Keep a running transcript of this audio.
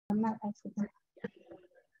I'm not actually.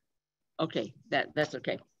 Okay, that's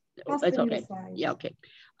okay. That's okay. Yeah, okay.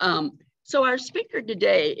 So our speaker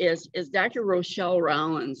today is Dr. Rochelle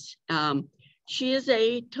Rollins. She is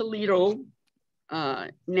a Toledo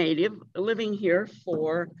native, living here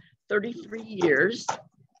for 33 years.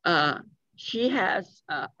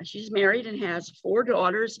 She's married and has 4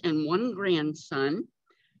 daughters and 1 grandson.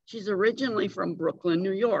 She's originally from Brooklyn,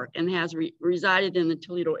 New York, and has resided in the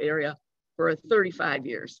Toledo area for 35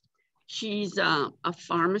 years. She's a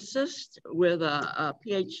pharmacist with a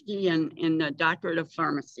PhD in a doctorate of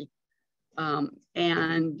pharmacy.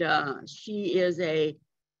 She is a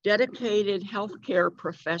dedicated healthcare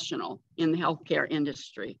professional in the healthcare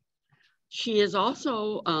industry. She is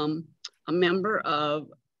also a member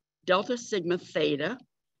of Delta Sigma Theta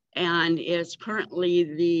and is currently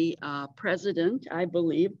the president, I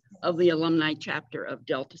believe, of the alumni chapter of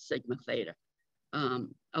Delta Sigma Theta.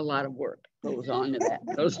 A lot of work goes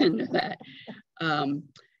into that.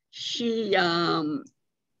 She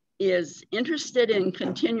is interested in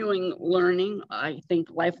continuing learning, I think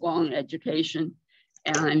lifelong education,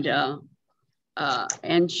 and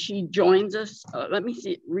she joins us. Let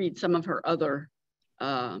me read some of her other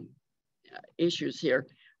issues here.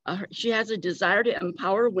 She has a desire to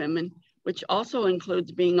empower women, which also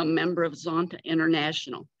includes being a member of Zonta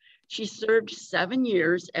International. She served 7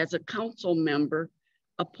 years as a council member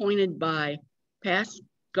appointed by past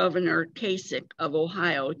Governor Kasich of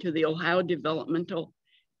Ohio to the Ohio Developmental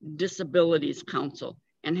Disabilities Council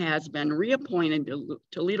and has been reappointed to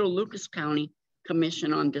Toledo-Lucas County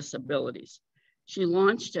Commission on Disabilities. She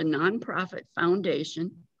launched a nonprofit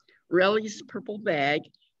foundation, Relly's Purple Bag,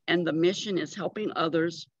 and the mission is helping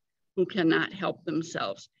others who cannot help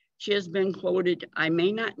themselves. She has been quoted, "I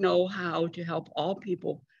may not know how to help all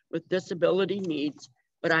people with disability needs,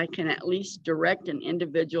 but I can at least direct an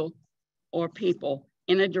individual or people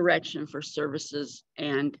in a direction for services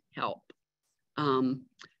and help."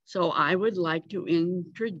 So I would like to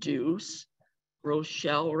introduce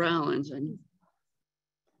Rochelle Rollins. And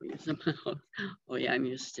oh yeah, I'm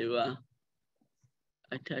used to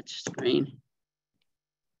a touch screen.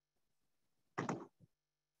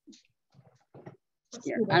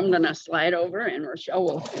 Here, I'm gonna slide over and Rochelle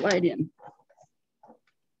will slide in.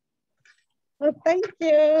 Well, thank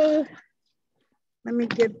you. Let me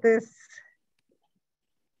get this.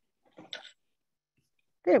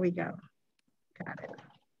 There we go. Got it.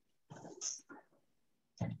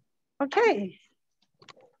 Okay.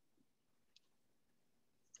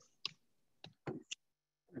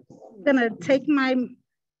 I'm gonna take my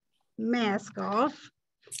mask off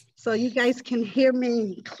so you guys can hear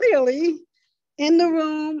me clearly in the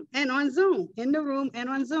room and on Zoom. In the room and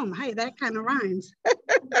on Zoom. Hey, that kind of rhymes.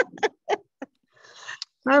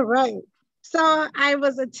 All right. So I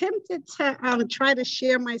was attempted to try to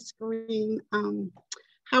share my screen.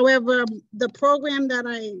 However, the program that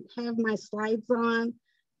I have my slides on,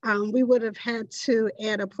 we would have had to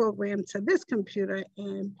add a program to this computer,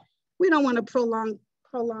 and we don't want to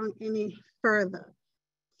prolong any further.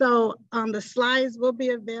 So the slides will be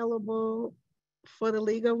available for the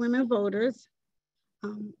League of Women Voters.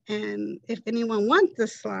 And if anyone wants the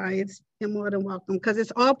slides, you're more than welcome, because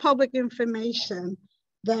it's all public information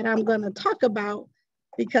that I'm going to talk about,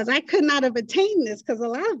 because I could not have attained this because a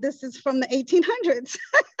lot of this is from the 1800s.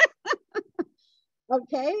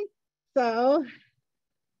 Okay, so,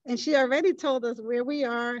 and she already told us where we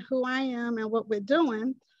are, who I am, and what we're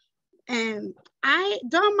doing. And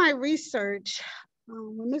done my research,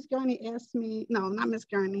 when Miss Gurney asked me, no, not Miss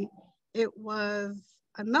Gurney, it was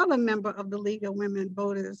another member of the League of Women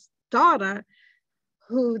Voters' daughter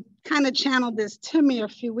who kind of channeled this to me a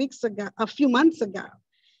few months ago.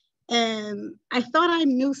 And I thought I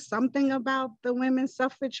knew something about the women's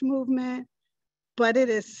suffrage movement, but it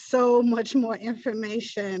is so much more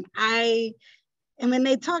information. And when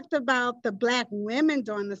they talked about the Black women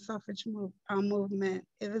during the suffrage movement,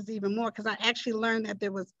 it was even more, because I actually learned that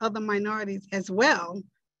there was other minorities as well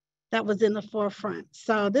that was in the forefront.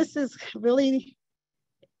 So this is really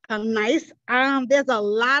nice. There's a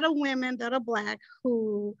lot of women that are Black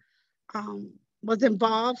who was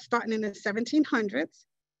involved starting in the 1700s,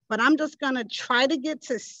 but I'm just gonna try to get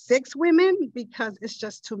to 6 women because it's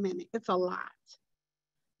just too many, it's a lot.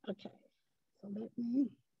 Okay, so let me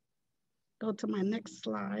go to my next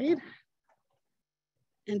slide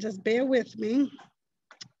and just bear with me.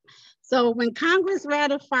 So when Congress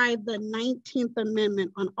ratified the 19th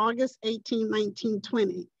Amendment on August 18,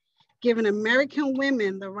 1920, giving American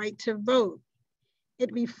women the right to vote,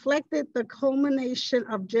 it reflected the culmination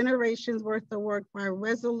of generations worth of work by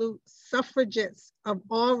resolute suffragists of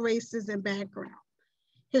all races and backgrounds.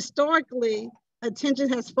 Historically, attention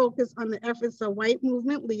has focused on the efforts of white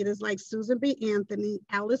movement leaders like Susan B. Anthony,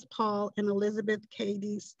 Alice Paul, and Elizabeth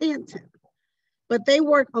Cady Stanton. But they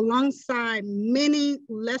work alongside many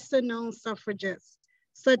lesser known suffragists,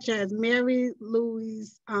 such as Mary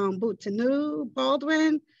Louise Bottineau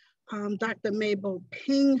Baldwin, Dr. Mabel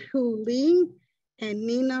Ping-Hu Lee, and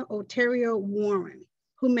Nina Ontario Warren,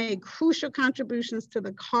 who made crucial contributions to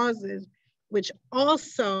the causes which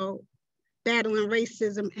also battling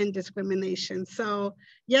racism and discrimination. So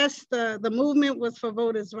yes, the movement was for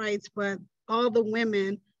voters' rights, but all the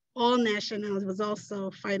women, all nationalities was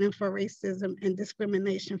also fighting for racism and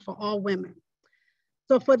discrimination for all women.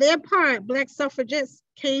 So for their part, Black suffragists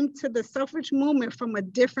came to the suffrage movement from a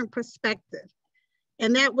different perspective.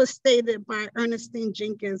 And that was stated by Ernestine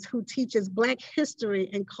Jenkins, who teaches Black history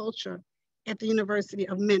and culture at the University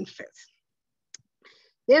of Memphis.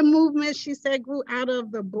 Their movement, she said, grew out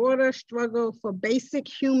of the broader struggle for basic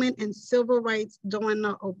human and civil rights during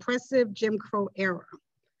the oppressive Jim Crow era.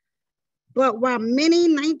 But while many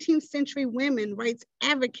 19th century women rights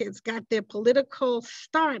advocates got their political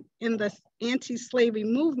start in the anti-slavery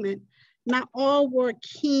movement, not all were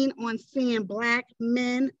keen on seeing Black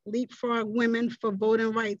men leapfrog women for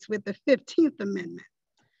voting rights with the 15th Amendment.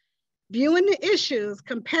 Viewing the issues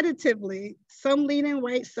competitively, some leading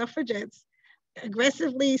white suffragettes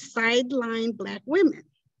aggressively sidelined Black women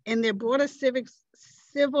and their broader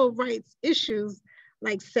civil rights issues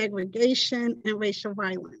like segregation and racial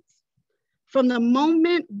violence. From the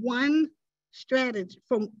movement, one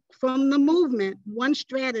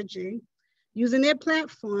strategy using their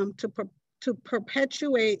platform to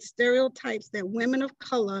perpetuate stereotypes that women of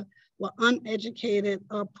color were uneducated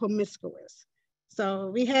or promiscuous. So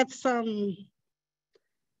we had some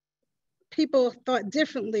people thought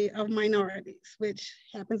differently of minorities, which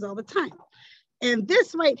happens all the time. And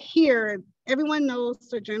this right here, everyone knows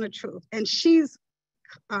Sojourner Truth, and she's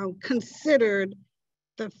considered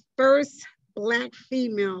the first Black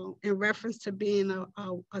female in reference to being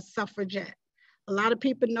a suffragette. A lot of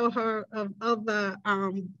people know her of the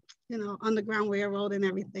Underground Railroad and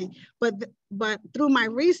everything. But through my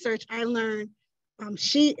research, I learned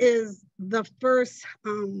she is the first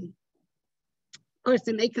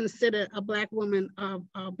person they consider a Black woman of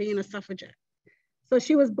being a suffragette. So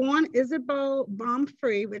she was born Isabel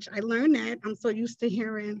Baum-Free, which I learned that. I'm so used to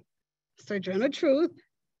hearing Sojourner Truth,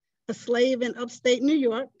 a slave in upstate New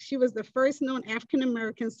York. She was the first known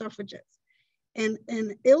African-American suffragette and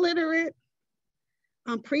an illiterate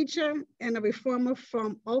preacher and a reformer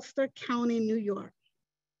from Ulster County, New York.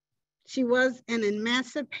 She was an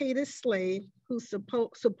emancipated slave who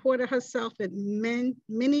supported herself in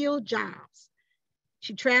menial jobs.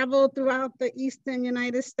 She traveled throughout the Eastern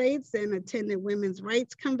United States and attended women's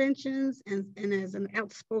rights conventions and as an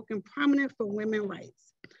outspoken prominent for women's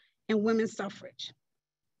rights and women's suffrage.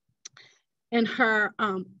 And her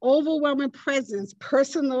overwhelming presence,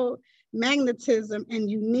 personal magnetism, and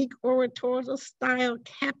unique oratorial style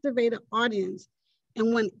captivated audience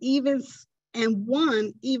and won even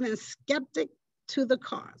skeptic to the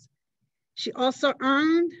cause. She also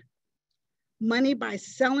earned money by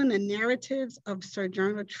selling the narratives of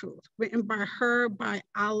Sojourner Truth, written by her by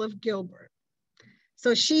Olive Gilbert.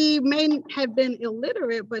 So she may have been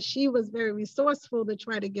illiterate, but she was very resourceful to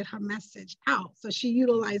try to get her message out. So she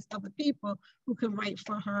utilized other people who can write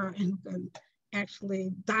for her and who can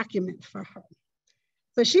actually document for her.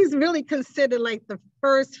 So she's really considered like the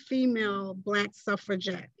first female Black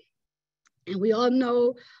suffragette. And we all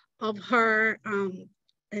know of her.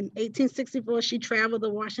 In 1864, she traveled to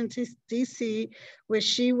Washington, D.C., where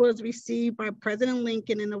she was received by President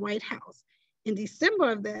Lincoln in the White House. In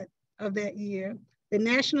December of that year, the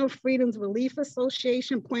National Freedoms Relief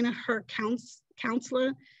Association appointed her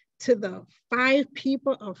counselor to the 5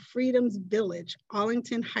 People of Freedom's Village,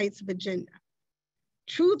 Arlington Heights, Virginia.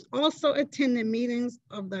 Truth also attended meetings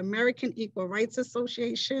of the American Equal Rights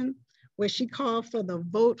Association, where she called for the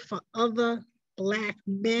vote for other Black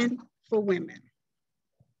men for women.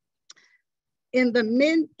 In the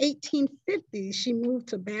mid-1850s, she moved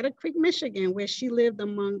to Battle Creek, Michigan, where she lived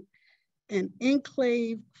among an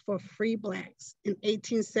enclave for free Blacks. In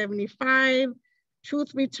 1875,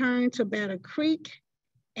 Truth returned to Battle Creek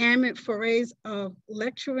amid forays of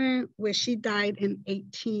lecturing, where she died in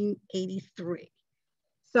 1883.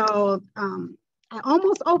 So I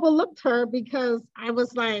almost overlooked her because I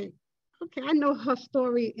was like, okay, I know her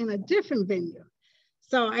story in a different venue.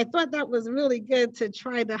 So I thought that was really good to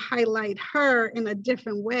try to highlight her in a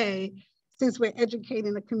different way, since we're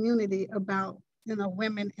educating the community about,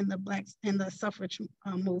 women in the suffrage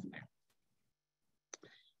movement.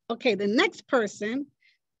 Okay, the next person,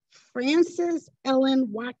 Frances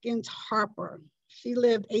Ellen Watkins Harper. She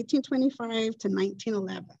lived 1825 to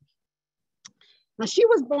 1911. Now she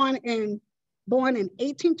was born in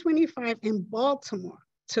 1825 in Baltimore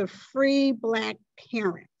to free Black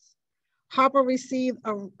parents. Harper received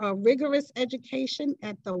a rigorous education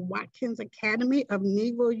at the Watkins Academy of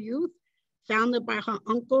Negro Youth, founded by her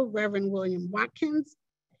uncle, Reverend William Watkins,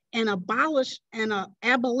 an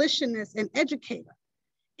abolitionist and educator.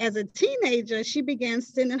 As a teenager, she began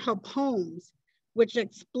sending her poems, which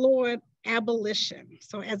explored abolition.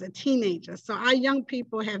 So as a teenager, so our young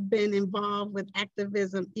people have been involved with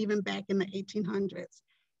activism even back in the 1800s.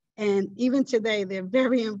 And even today, they're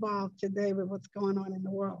very involved today with what's going on in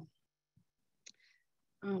the world.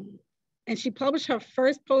 And she published her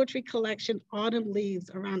first poetry collection, Autumn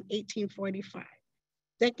Leaves, around 1845.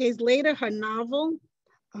 Decades later, her novel,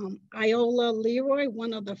 Iola Leroy,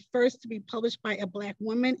 one of the first to be published by a Black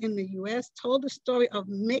woman in the US, told the story of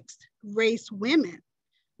mixed race women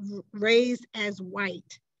raised as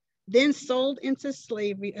white, then sold into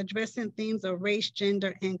slavery, addressing themes of race,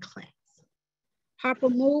 gender, and class. Harper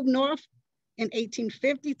moved north in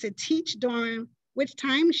 1850 to teach, during which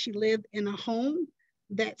time she lived in a home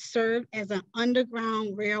that served as an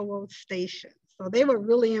underground railroad station. So they were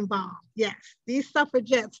really involved. Yes, these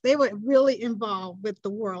suffragettes, they were really involved with the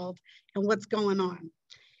world and what's going on.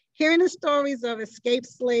 Hearing the stories of escaped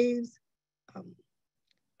slaves,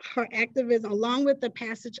 her activism, along with the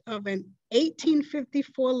passage of an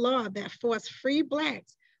 1854 law that forced free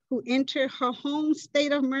Blacks who entered her home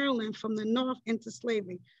state of Maryland from the North into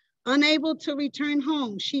slavery. Unable to return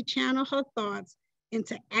home, she channeled her thoughts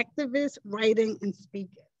into activist writing and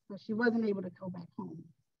speaking. So she wasn't able to go back home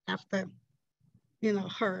after, you know,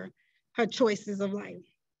 her choices of life.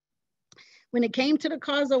 When it came to the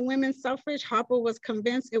cause of women's suffrage, Harper was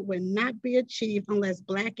convinced it would not be achieved unless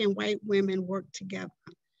Black and white women worked together.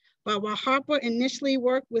 But while Harper initially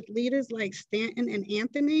worked with leaders like Stanton and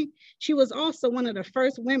Anthony, she was also one of the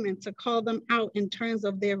first women to call them out in terms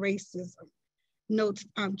of their racism, notes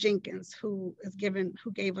Jenkins, who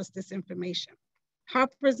gave us this information.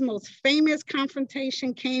 Harper's most famous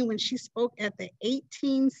confrontation came when she spoke at the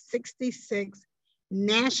 1866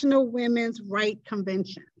 National Women's Rights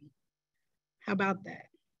Convention. How about that?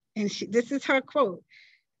 And this is her quote.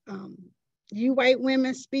 "You white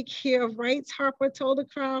women speak here of rights," Harper told the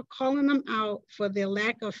crowd, calling them out for their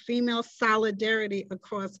lack of female solidarity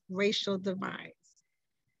across racial divides.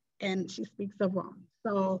 And she speaks of wrong.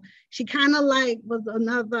 So she kind of like was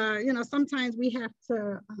another, you know, sometimes we have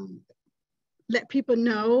to let people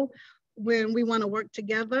know when we want to work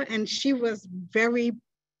together. And she was very,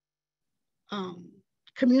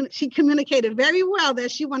 she communicated very well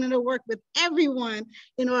that she wanted to work with everyone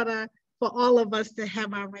in order for all of us to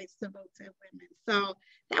have our rights to vote as women. So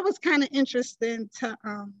that was kind of interesting to,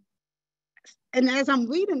 and as I'm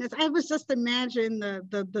reading this, I was just imagining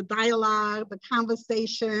the dialogue, the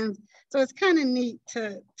conversations. So it's kind of neat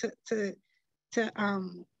to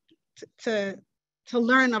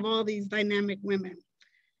learn of all these dynamic women.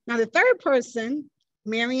 Now the third person,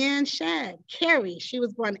 Mary Ann Shadd Carey, she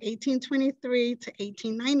was born 1823 to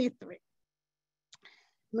 1893.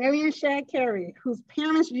 Mary Ann Shadd Carey, whose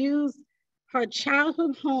parents used her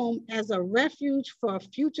childhood home as a refuge for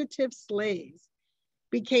fugitive slaves,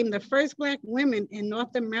 became the first Black women in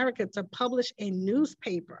North America to publish a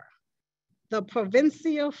newspaper, the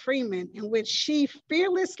Provincial Freeman, in which she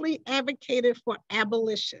fearlessly advocated for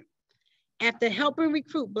abolition. After helping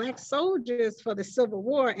recruit Black soldiers for the Civil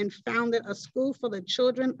War and founded a school for the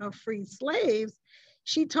children of freed slaves,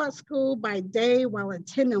 she taught school by day while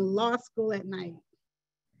attending law school at night.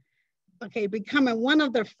 Okay, becoming one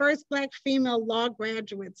of the first Black female law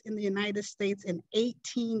graduates in the United States in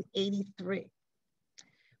 1883.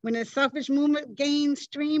 When the suffrage movement gained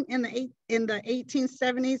steam in the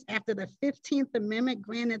 1870s, after the 15th Amendment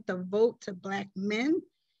granted the vote to Black men,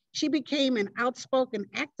 she became an outspoken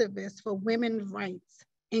activist for women's rights,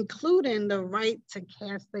 including the right to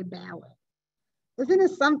cast a ballot. Isn't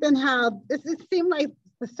it something how it seemed like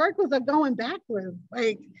the circles are going backwards?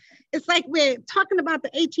 Like, it's like we're talking about the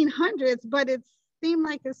 1800s, but it seemed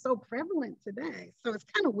like it's so prevalent today. So it's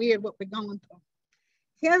kind of weird what we're going through.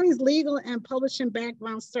 Carey's legal and publishing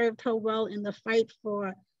background served her well in the fight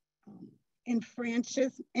for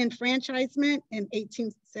enfranchisement in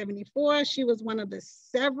 1874. She was one of the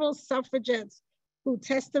several suffragettes who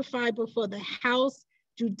testified before the House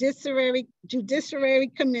Judiciary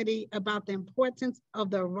Committee about the importance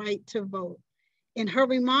of the right to vote. In her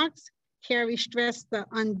remarks, Carey stressed the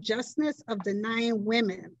unjustness of denying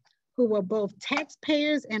women who were both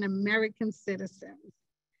taxpayers and American citizens.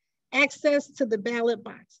 access to the ballot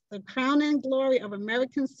box. The crowning glory of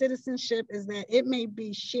American citizenship is that it may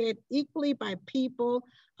be shared equally by people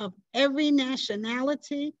of every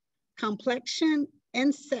nationality, complexion,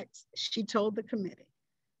 and sex, she told the committee.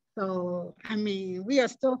 So, I mean, we are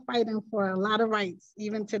still fighting for a lot of rights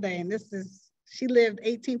even today. And this is, she lived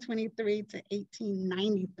 1823 to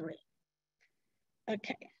 1893.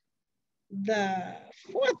 Okay. The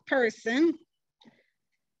fourth person,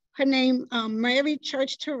 her name, Mary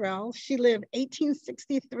Church Terrell. She lived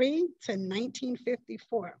 1863 to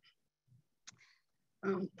 1954.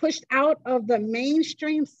 Pushed out of the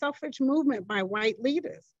mainstream suffrage movement by white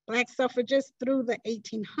leaders. Black suffragists through the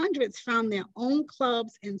 1800s found their own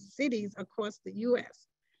clubs in cities across the US,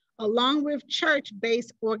 along with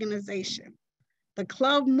church-based organization. The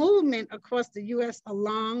club movement across the US,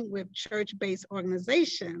 along with church-based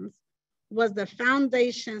organizations, was the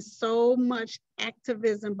foundation so much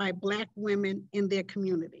activism by Black women in their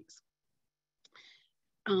communities.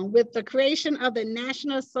 With the creation of the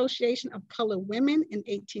National Association of Colored Women in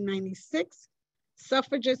 1896,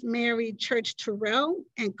 suffragist Mary Church Terrell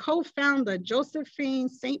and co-founder Josephine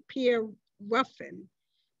St. Pierre Ruffin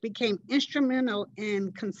became instrumental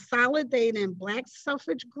in consolidating Black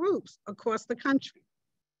suffrage groups across the country.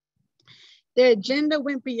 Their agenda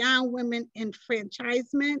went beyond women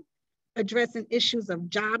enfranchisement, addressing issues of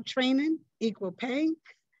job training, equal pay,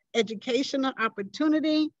 educational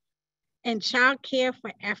opportunity, and child care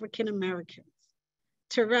for African Americans.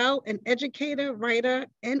 Terrell, an educator, writer,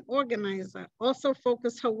 and organizer, also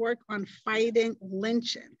focused her work on fighting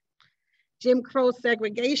lynching, Jim Crow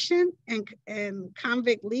segregation, and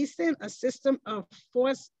convict leasing, a system of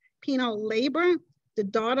forced penal labor, the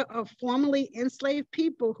daughter of formerly enslaved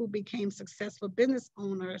people who became successful business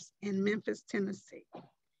owners in Memphis, Tennessee.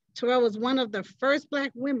 Terrell was one of the first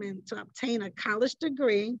Black women to obtain a college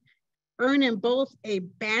degree, earning both a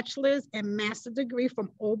bachelor's and master's degree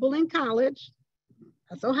from Oberlin College,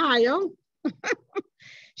 that's Ohio.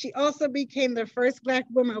 She also became the first Black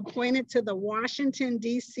woman appointed to the Washington,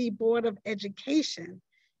 D.C. Board of Education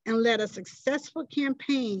and led a successful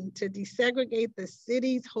campaign to desegregate the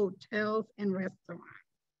city's hotels and restaurants.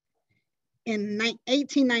 In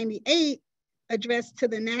 1898, addressed to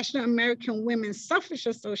the National American Women's Suffrage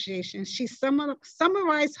Association, she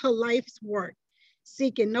summarized her life's work,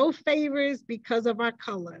 seeking no favors because of our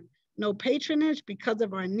color, no patronage because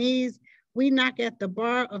of our needs. We knock at the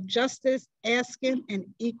bar of justice, asking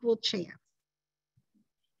an equal chance.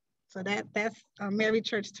 So that's Mary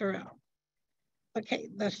Church Terrell. Okay,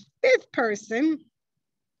 the fifth person,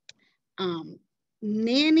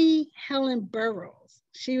 Nannie Helen Burroughs.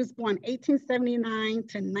 She was born 1879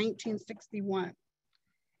 to 1961.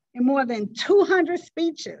 In more than 200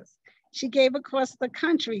 speeches she gave across the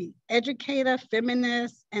country, educator,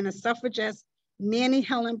 feminist, and a suffragist, Nannie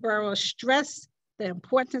Helen Burroughs stressed the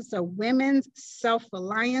importance of women's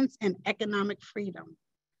self-reliance and economic freedom.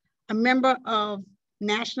 A member of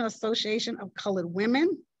National Association of Colored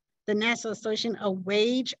Women, the National Association of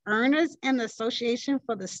Wage Earners, and the Association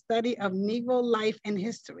for the Study of Negro Life and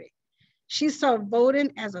History. She saw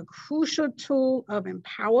voting as a crucial tool of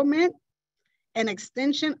empowerment, an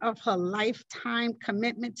extension of her lifetime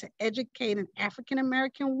commitment to educating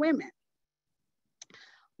African-American women.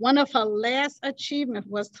 One of her last achievements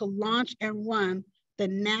was to launch and run the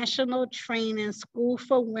National Training School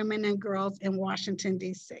for Women and Girls in Washington,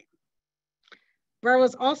 D.C.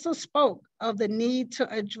 Burroughs also spoke of the need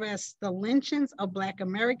to address the lynchings of Black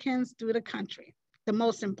Americans through the country, the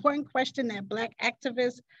most important question that Black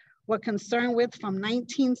activists were concerned with from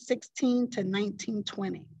 1916 to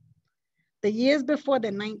 1920. The years before the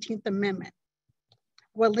 19th Amendment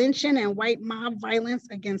were lynching and white mob violence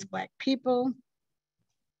against Black people,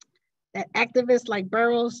 that activists like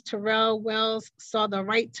Burroughs, Terrell, Wells saw the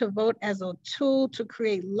right to vote as a tool to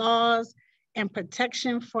create laws and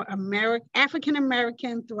protection for African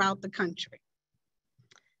Americans throughout the country.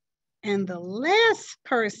 And the last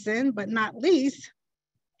person, but not least,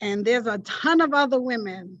 and there's a ton of other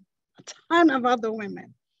women,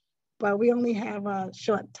 but we only have a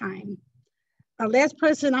short time. The last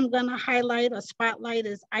person I'm gonna highlight or spotlight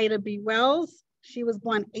is Ida B. Wells. She was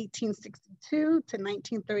born 1862 to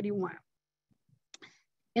 1931.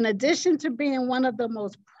 In addition to being one of the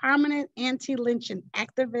most prominent anti-lynching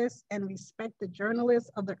activists and respected journalists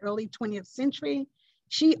of the early 20th century,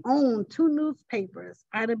 she owned 2 newspapers.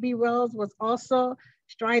 Ida B. Wells was also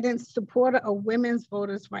strident supporter of women's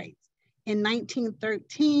voters' rights. In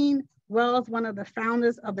 1913, Wells, one of the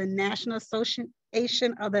founders of the National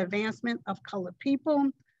Association of the Advancement of Colored People,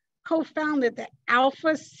 co-founded the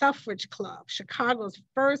Alpha Suffrage Club, Chicago's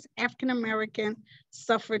first African-American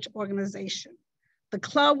suffrage organization. The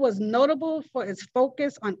club was notable for its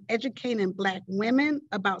focus on educating Black women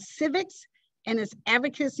about civics and its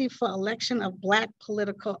advocacy for election of Black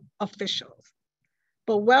political officials.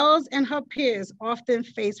 But Wells and her peers often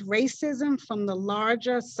faced racism from the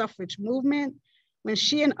larger suffrage movement. When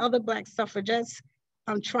she and other Black suffragettes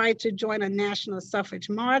tried to join a national suffrage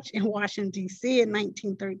march in Washington, D.C. in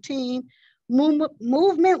 1913,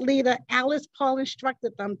 movement leader Alice Paul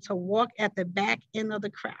instructed them to walk at the back end of the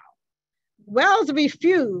crowd. Wells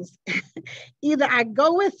refused. Either I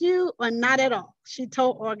go with you or not at all, she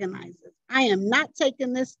told organizers. I am not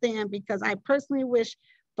taking this stand because I personally wish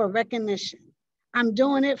for recognition. I'm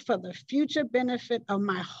doing it for the future benefit of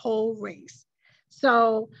my whole race.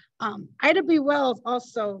 So Ida B. Wells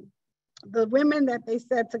also, the women that they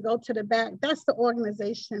said to go to the back, that's the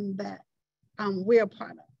organization that we're a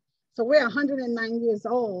part of. So we're 109 years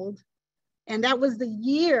old. And that was the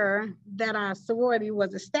year that our sorority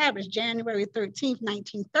was established, January 13th,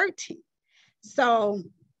 1913. So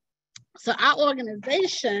our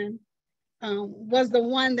organization was the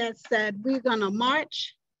one that said, we're gonna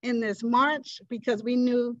march in this march because we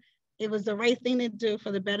knew it was the right thing to do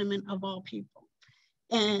for the betterment of all people.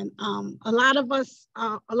 And a lot of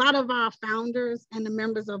our founders and the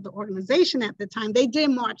members of the organization at the time, they did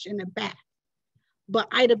march in the back. But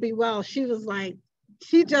Ida B. Wells, she was like,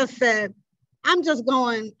 she just said, I'm just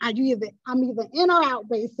going, I'm either in or out,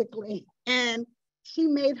 basically. And she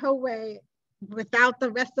made her way without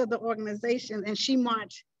the rest of the organization, and she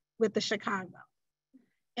marched with the Chicago.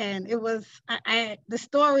 And it was, the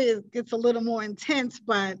story gets a little more intense,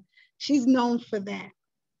 but she's known for that.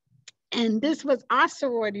 And this was our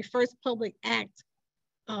sorority first public act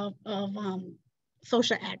of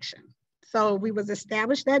social action. So we was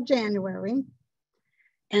established that January.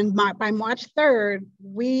 And by March 3rd,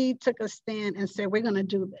 we took a stand and said, we're gonna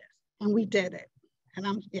do this. And we did it.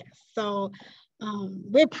 And yes. So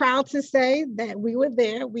we're proud to say that we were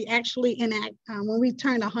there. We actually when we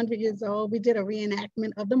turned 100 years old, we did a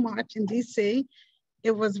reenactment of the march in DC.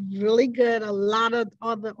 It was really good. A lot of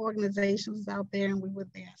other organizations out there, and we were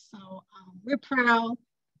there. So we're proud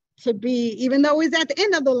to be, even though we was at the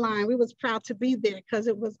end of the line, we was proud to be there because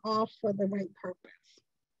it was all for the right purpose.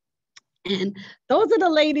 And those are the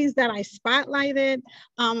ladies that I spotlighted.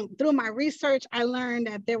 Through my research, I learned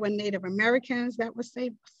that there were Native Americans that were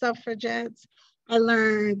suffragettes. I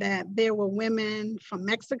learned that there were women from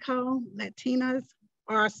Mexico, Latinas,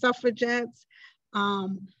 are suffragettes.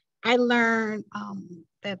 I learned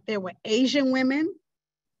that there were Asian women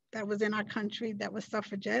that was in our country that were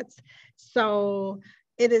suffragettes. So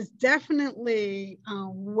it is definitely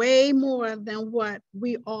way more than what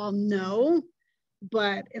we all know,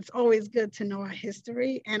 but it's always good to know our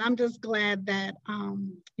history. And I'm just glad that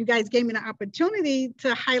you guys gave me the opportunity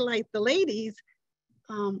to highlight the ladies.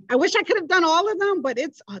 I wish I could have done all of them, but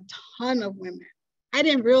it's a ton of women. I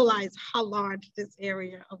didn't realize how large this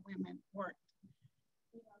area of women worked.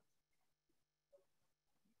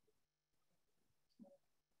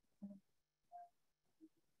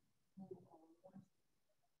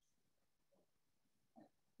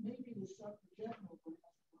 Maybe the suffragette movement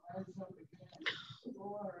has to rise up again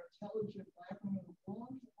for intelligent Black women who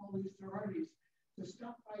belong to all these sororities to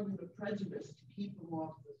stop fighting the prejudice to keep them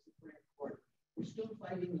off the Supreme Court. We're still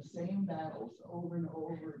fighting the same battles over and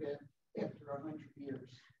over again after 100 years.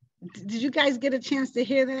 Did you guys get a chance to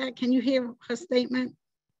hear that? Can you hear her statement?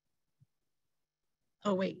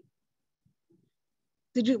 Oh, wait.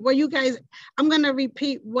 Were you guys, I'm gonna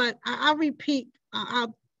repeat what, I'll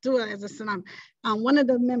do it as a synonym. One of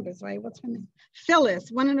the members, right? What's her name? Phyllis,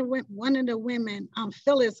 one of the women,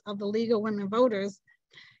 Phyllis of the League of Women Voters,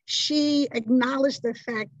 she acknowledged the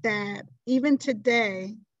fact that even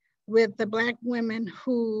today, with the Black women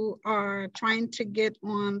who are trying to get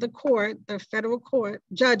on the court, the federal court,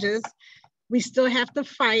 judges, we still have to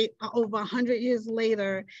fight over 100 years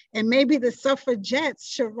later, and maybe the suffragettes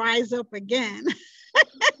should rise up again.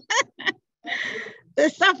 The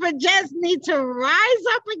suffragettes need to rise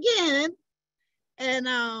up again,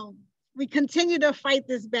 and we continue to fight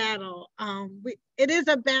this battle. It is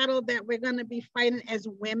a battle that we're going to be fighting as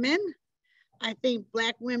women. I think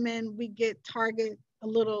Black women, we get targeted a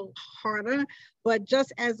little harder, but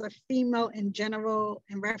just as a female in general,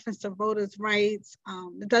 in reference to voters' rights,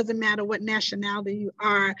 it doesn't matter what nationality you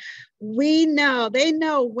are. They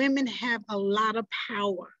know women have a lot of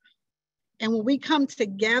power. And when we come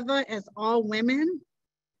together as all women,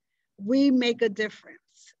 we make a difference.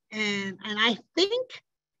 And I think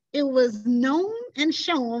it was known and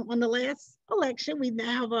shown on the last election. We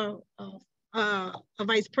now have a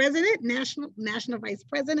vice president, national vice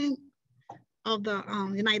president,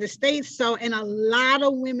 United States. So, and a lot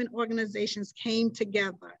of women organizations came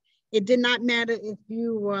together. It did not matter if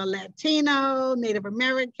you were Latino, Native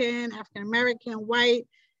American, African American, white.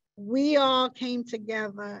 We all came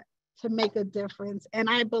together to make a difference. And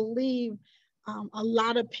I believe a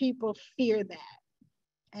lot of people fear that.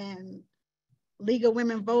 And League of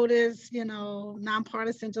Women Voters, you know,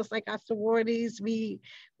 nonpartisan, just like our sororities, we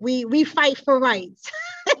fight for rights.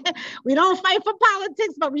 We don't fight for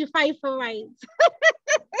politics, but we fight for rights.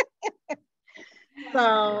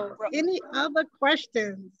 So, any other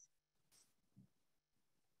questions?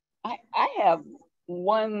 I have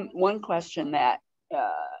one question that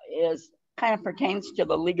is kind of pertains to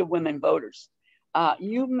the League of Women Voters.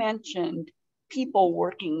 You mentioned people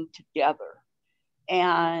working together.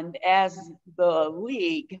 And as the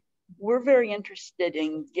League, we're very interested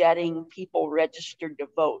in getting people registered to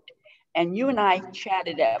vote. And you and I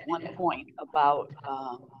chatted at one point about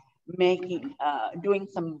doing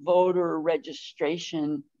some voter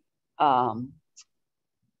registration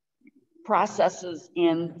processes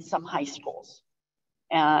in some high schools.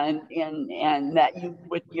 And that you,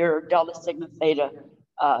 with your Delta Sigma Theta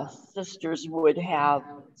sisters, would have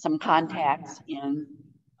some contacts in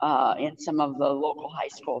some of the local high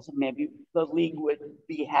schools, and maybe the League would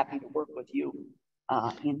be happy to work with you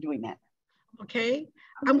in doing that. Okay,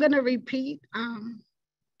 I'm going to repeat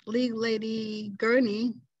League Lady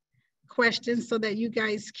Gurney question so that you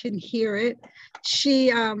guys can hear it.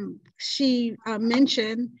 She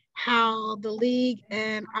mentioned how the League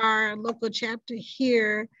and our local chapter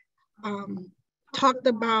here talked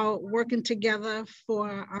about working together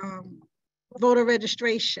for voter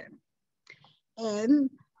registration, and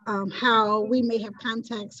how we may have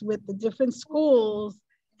contacts with the different schools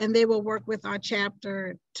and they will work with our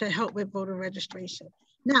chapter to help with voter registration.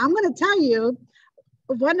 Now, I'm going to tell you,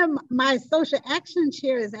 one of my social action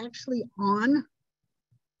chair is actually on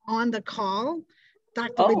the call,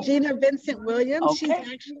 Dr. Regina Vincent Williams. Okay. She's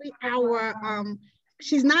actually our,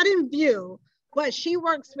 she's not in view, but she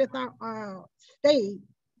works with our state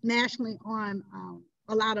nationally on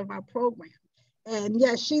a lot of our programs. And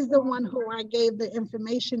yes, she's the one who I gave the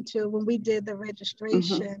information to when we did the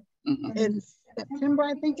registration in September,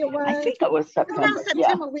 I think it was. I think it was September. Around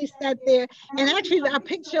September, we sat there, and actually our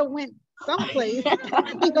picture went someplace,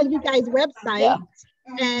 I think on you guys' website. Yeah.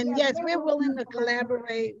 And yes, we're willing to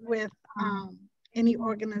collaborate with any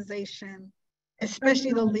organization,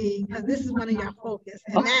 especially the League, because this is one of your focus,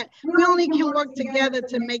 and that we only can work together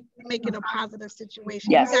to make it a positive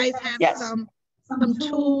situation. Yes. You guys have some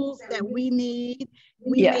tools that we need.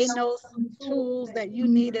 We may know some tools that you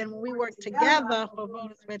need, and when we work together for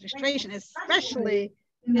voters registration, especially,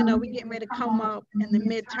 you know, we getting ready to come up in the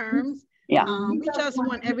midterms. Yeah. We just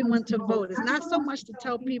want everyone to vote. It's not so much to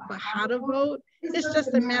tell people how to vote. It's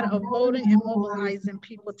just a matter of voting and mobilizing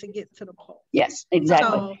people to get to the poll. Yes,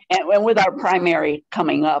 exactly. So, and with our primary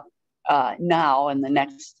coming up now in the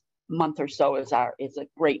next month or so is a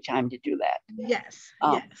great time to do that. Yes,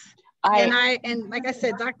 yes. And like I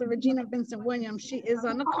said, Dr. Regina Vincent Williams, she is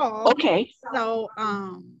on the call. Okay. So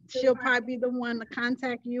she'll probably be the one to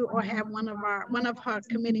contact you or have one of her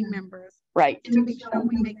committee members. Right. To make sure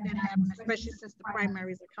we make that happen, especially since the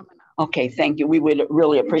primaries are coming up. Okay, thank you. We would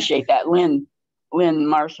really appreciate that. Lynn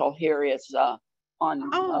Marshall here is on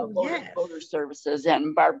voter services,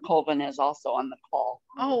 and Barb Colvin is also on the call.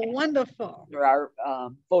 Oh, wonderful. There are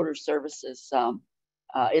voter services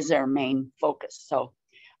is their main focus. So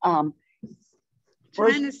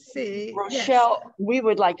trying to see. Rochelle, we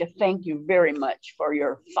would like to thank you very much for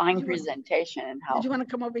your fine presentation and how. Did you want to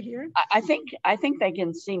come over here? I think they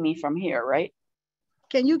can see me from here, right?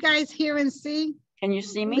 Can you guys hear and see? Can you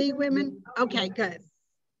see me? League Women? Okay, good.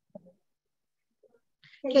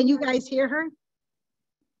 Can you guys hear her?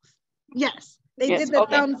 Yes, they did the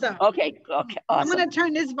thumbs up. Okay, awesome. I'm going to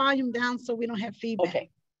turn this volume down so we don't have feedback.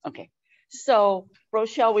 Okay. So,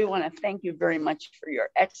 Rochelle, we want to thank you very much for your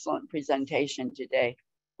excellent presentation today.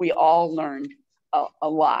 We all learned a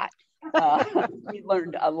lot. We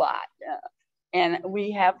learned a lot. And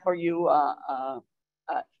we have for you a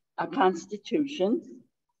constitution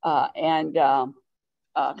and a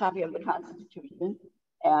copy of the Constitution.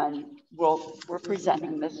 And we're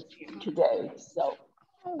presenting this to you today. So,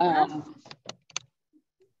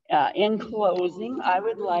 in closing, I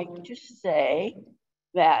would like to say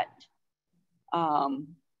that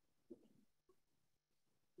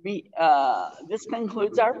this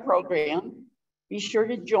concludes our program. Be sure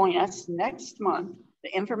to join us next month.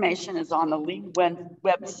 The information is on the League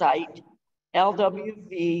website.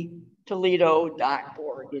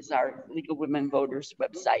 LWVToledo.org is our League of Women Voters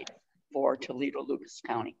website for Toledo-Lucas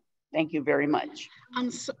County. Thank you very much.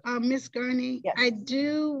 Ms. Gurney,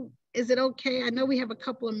 Yes. is it okay? I know we have a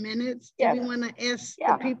couple of minutes. Do Yes. we want to ask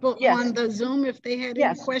Yeah. the people Yes. on the Zoom if they had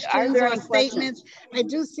Yes. any Are questions there or any statements? questions? I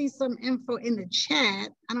do see some info in the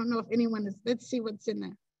chat. I don't know if anyone is, let's see what's in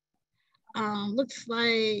there. Looks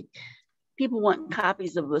like. People want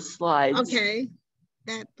copies of the slides. Okay.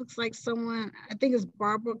 That looks like someone, I think it's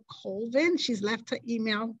Barbara Colvin. She's left her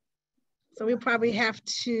email. So we probably have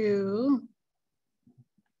to,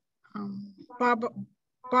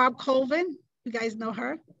 Barb Colvin, you guys know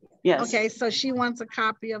her? Yes. Okay, so she wants a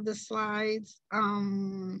copy of the slides.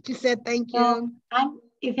 She said, thank you.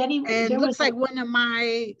 If any, and looks like one of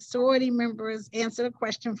my sorority members answered a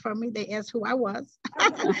question for me. They asked who I was.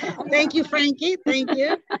 Thank you, Frankie, thank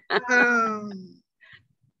you.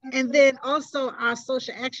 And then also our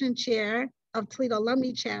social action chair of Toledo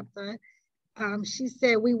Alumni Chapter, she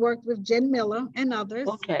said we worked with Jen Miller and others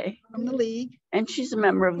from the league. And she's a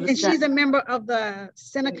member of the And she's a member of the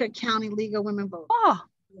Seneca County League of Women Voters. Oh,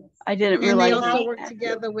 I didn't and realize. And they also work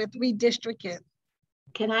together with redistricting.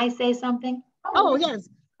 Can I say something? Oh, yes.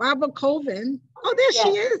 Barbara Colvin. Oh, there she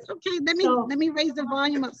is. Okay, let me raise the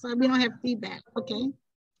volume up so we don't have feedback. Okay.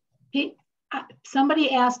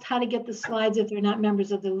 Somebody asked how to get the slides if they're not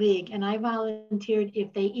members of the league, and I volunteered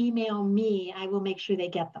if they email me, I will make sure they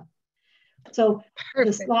get them. So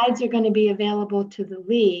the slides are going to be available to the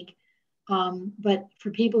league, but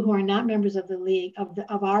for people who are not members of the league,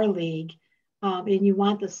 of our league, and you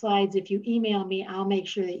want the slides, if you email me, I'll make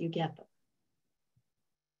sure that you get them.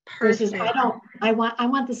 Versus I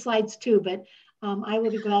want the slides too, but I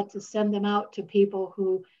will be glad to send them out to people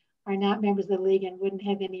who are not members of the league and wouldn't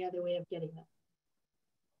have any other way of getting them.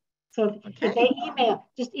 So if they email,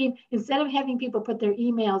 instead of having people put their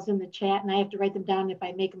emails in the chat and I have to write them down, if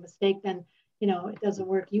I make a mistake, then it doesn't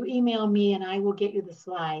work. You email me and I will get you the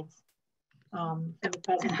slides for the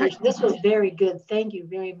presentation. This was very good. Thank you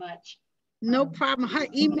very much. No problem. Her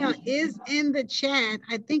email is in the chat.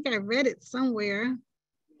 I think I read it somewhere.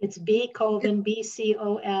 It's B Colvin,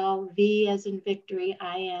 BCOLV as in Victory,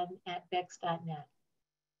 IN @vex.net.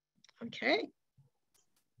 Okay.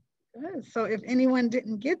 Good. So if anyone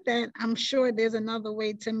didn't get that, I'm sure there's another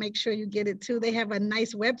way to make sure you get it too. They have a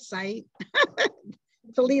nice website.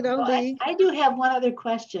 Toledo League. I do have one other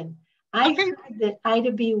question. I heard that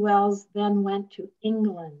Ida B. Wells then went to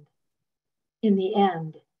England in the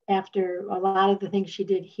end after a lot of the things she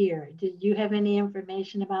did here. Did you have any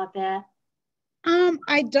information about that?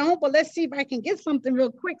 I don't, but let's see if I can get something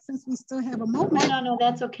real quick since we still have a moment. No,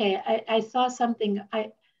 that's okay. I saw something,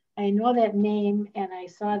 I know that name, and I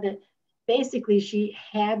saw that basically she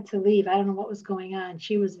had to leave. I don't know what was going on.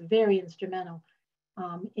 She was very instrumental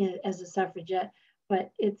as a suffragette,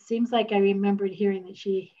 but it seems like I remembered hearing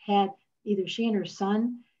that either she and her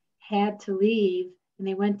son had to leave and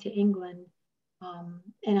they went to England.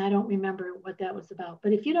 And I don't remember what that was about,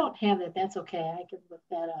 but if you don't have it, that's okay. I can look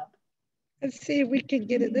that up. Let's see if we can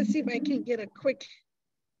get it. Let's see if I can get a quick.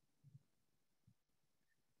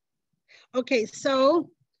 Okay, so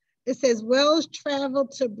it says Wells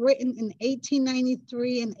traveled to Britain in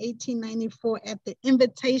 1893 and 1894 at the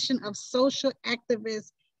invitation of social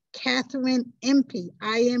activist Catherine Impey,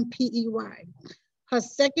 I-M-P-E-Y. Her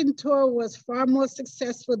second tour was far more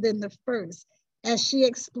successful than the first, as she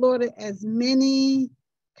explored as many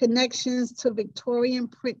connections to Victorian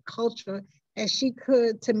print culture as she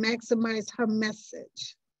could to maximize her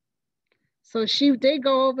message. So she did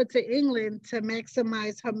go over to England to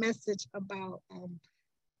maximize her message about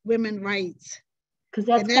women's rights. Because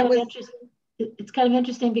that's kind of interesting. It's kind of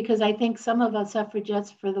interesting because I think some of us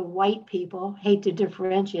suffragettes, for the white people, hate to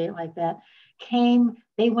differentiate like that,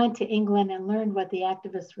 they went to England and learned what the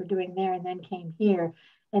activists were doing there and then came here.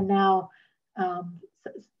 And now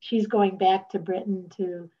she's going back to Britain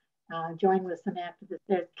to join with some activists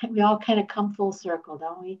there. We all kind of come full circle,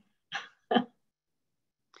 don't we?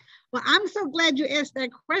 Well, I'm so glad you asked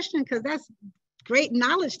that question because that's great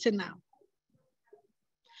knowledge to know.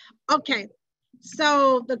 Okay,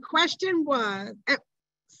 so the question was,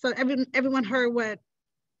 so everyone heard what?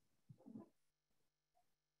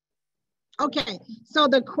 Okay, so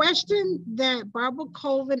the question that Barbara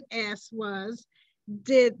Colvin asked was,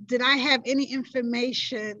 did I have any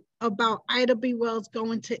information about Ida B. Wells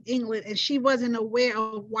going to England? And she wasn't aware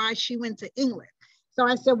of why she went to England. So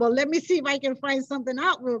I said, well, let me see if I can find something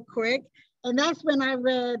out real quick. And that's when I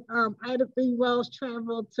read Ida B. Wells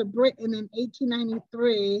traveled to Britain in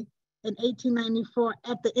 1893 and 1894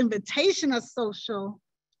 at the invitation of social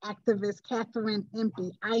activist Catherine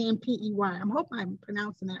Impey, I-M-P-E-Y. I hope I'm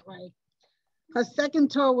pronouncing that right. Her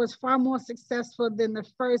second tour was far more successful than the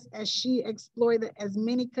first as she exploited as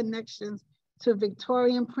many connections to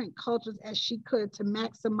Victorian print cultures as she could to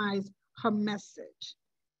maximize her message.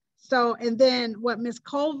 So, and then what Ms.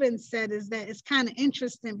 Colvin said is that it's kind of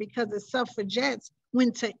interesting because the suffragettes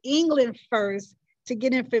went to England first to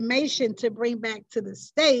get information to bring back to the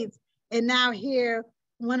States. And now here,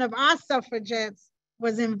 one of our suffragettes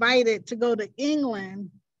was invited to go to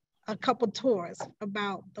England, a couple tours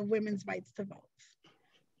about the women's rights to vote.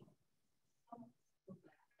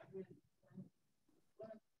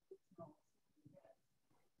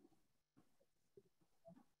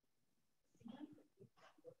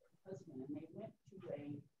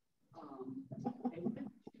 They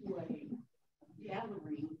went to a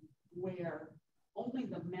gathering where only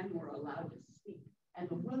the men were allowed to speak, and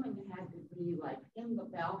the women had to be like in the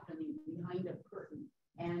balcony behind a curtain,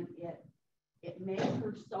 and it made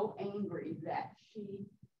her so angry that she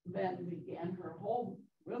then began her whole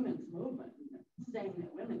women's movement, saying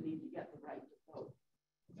that women need to get the right to vote.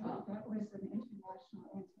 That was an international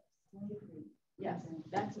anti-slavery. Yes,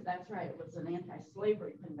 that's right. It was an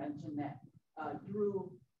anti-slavery convention that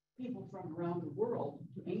drew people from around the world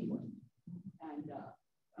to England, and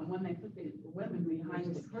when they put the women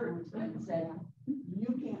behind the curtain and said,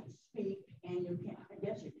 "You can't speak, and you can't. I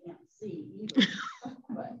guess you can't see either."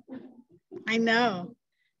 But I know,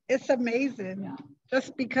 it's amazing. Yeah.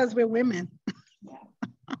 Just because we're women. Yeah.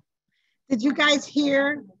 Did you guys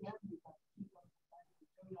hear?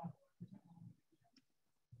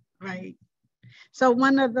 Right. So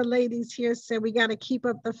one of the ladies here said, we got to keep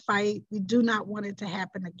up the fight. We do not want it to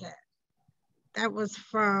happen again. That was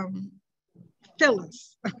from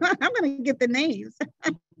Phyllis. I'm going to get the names.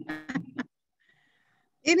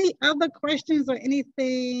 Any other questions or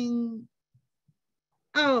anything?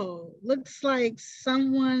 Oh, looks like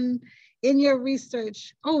someone in your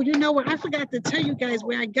research. Oh, you know what? I forgot to tell you guys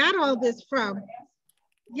where I got all this from.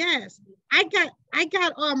 Yes, I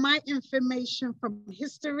got all my information from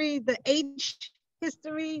history, the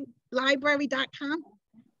historylibrary.com.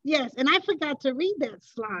 Yes, and I forgot to read that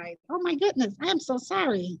slide. Oh my goodness, I am so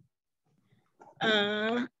sorry.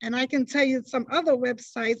 And I can tell you some other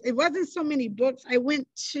websites. It wasn't so many books. I went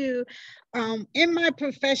to, in my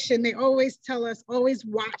profession, they always tell us, always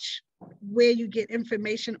watch where you get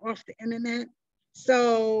information off the internet.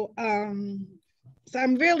 So, so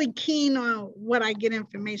I'm really keen on what I get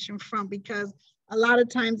information from, because a lot of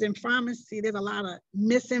times in pharmacy, there's a lot of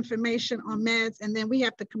misinformation on meds, and then we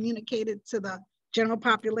have to communicate it to the general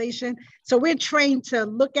population. So we're trained to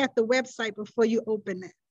look at the website before you open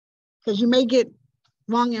it, because you may get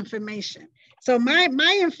wrong information. So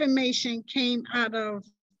my information came out of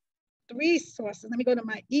 3 sources. Let me go to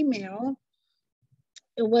my email.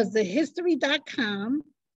 It was the history.com.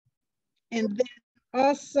 And then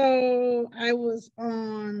also I was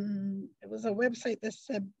on, it was a website that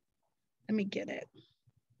said, let me get it.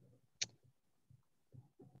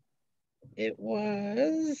 It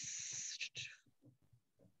was,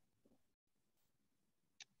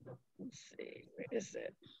 let's see, where is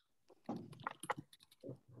it?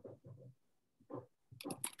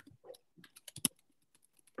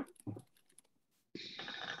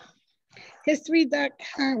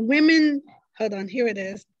 History.com, women, hold on, here it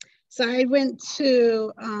is. So I went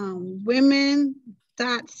to women.ca.gov,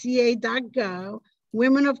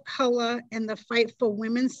 Women of Color and the Fight for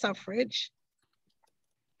Women's Suffrage.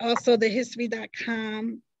 Also the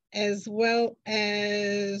history.com, as well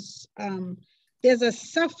as there's a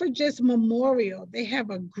suffragist memorial. They have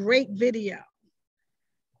a great video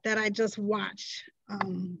that I just watched.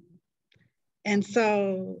 And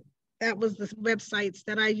so that was the websites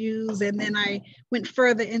that I use. And then I went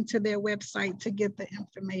further into their website to get the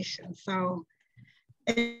information. So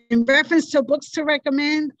in reference to books to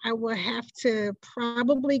recommend, I will have to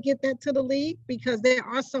probably get that to the league, because there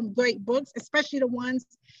are some great books, especially the ones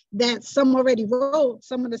that some already wrote,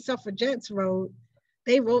 some of the suffragettes wrote.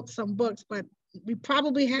 They wrote some books, but we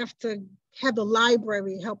probably have to have the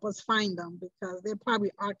library help us find them, because they're probably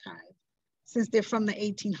archived since they're from the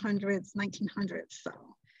 1800s, 1900s. So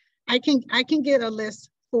I can get a list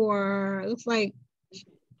for, looks like,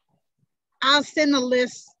 I'll send a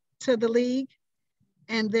list to the league,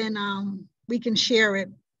 and then we can share it.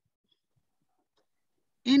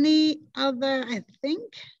 Any other, I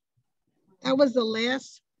think that was the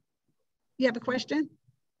last. You have a question?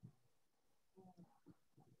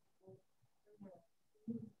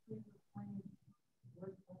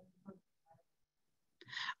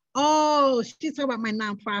 Oh, she's talking about my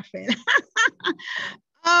nonprofit.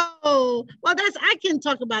 Oh, well, I can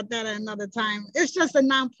talk about that at another time. It's just a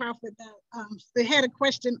nonprofit that they had a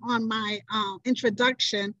question on my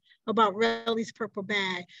introduction about Relly's Purple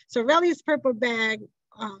Bag. So Relly's Purple Bag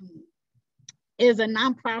is a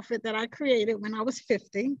nonprofit that I created when I was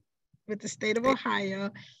 50 with the state of Ohio.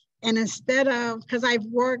 And instead of, because I've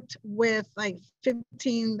worked with like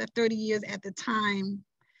 15 to 30 years at the time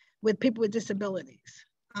with people with disabilities.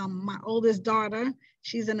 My oldest daughter,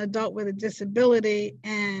 she's an adult with a disability.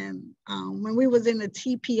 And when we was in the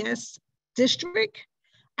TPS district,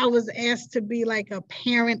 I was asked to be like a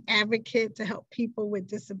parent advocate to help people with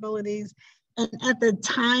disabilities. And at the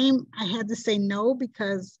time, I had to say no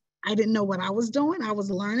because I didn't know what I was doing. I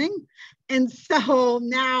was learning. And so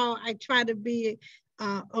now I try to be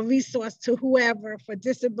a resource to whoever for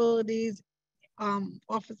disabilities,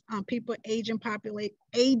 people, aging population,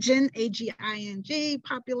 AGING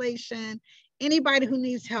population, anybody who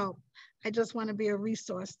needs help. I just want to be a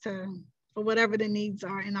resource for whatever the needs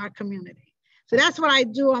are in our community. So that's what I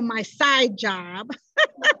do on my side job.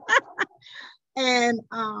 And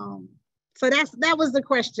so that was the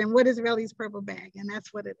question. What is Relly's Purple Bag? And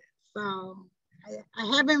that's what it is. So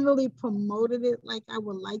I haven't really promoted it like I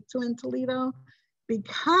would like to in Toledo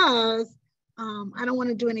because I don't want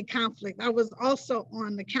to do any conflict. I was also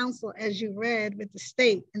on the council, as you read, with the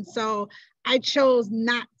state. And so I chose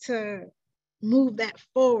not to move that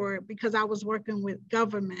forward because I was working with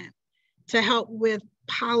government to help with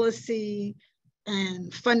policy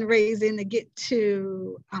and fundraising to get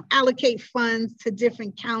to allocate funds to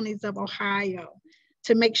different counties of Ohio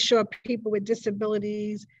to make sure people with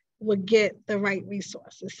disabilities would get the right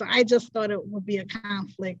resources. So I just thought it would be a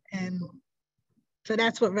conflict. And so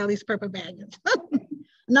that's what Relly's Purple Bag is.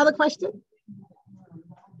 Another question?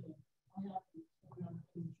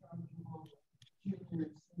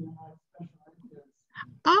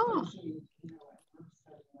 Oh.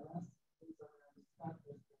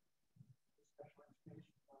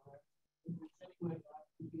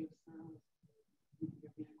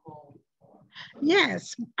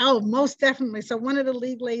 Yes, oh, most definitely. So one of the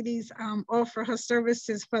league ladies offer her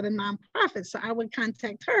services for the nonprofit. So I would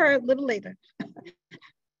contact her a little later.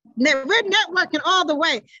 We're networking all the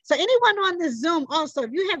way. So anyone on this Zoom also,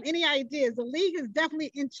 if you have any ideas, the league is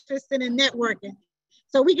definitely interested in networking.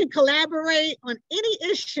 So we can collaborate on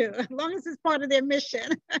any issue as long as it's part of their mission.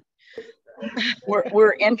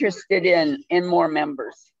 We're interested in more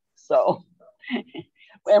members. So,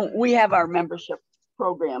 and we have our membership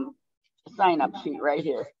program sign-up sheet right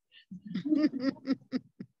here.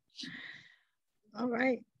 All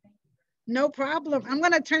right, no problem. I'm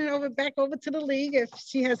going to turn it back over to the league if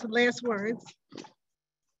she has the last words.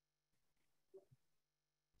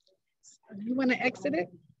 You want to exit it?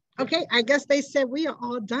 Okay, I guess they said we are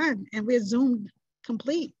all done and we're Zoom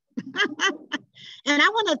complete. And I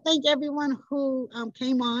want to thank everyone who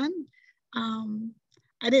came on.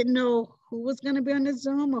 I didn't know who was going to be on the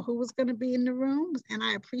Zoom or who was going to be in the rooms, and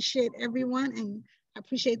I appreciate everyone and I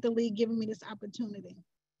appreciate the league giving me this opportunity.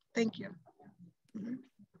 Thank you.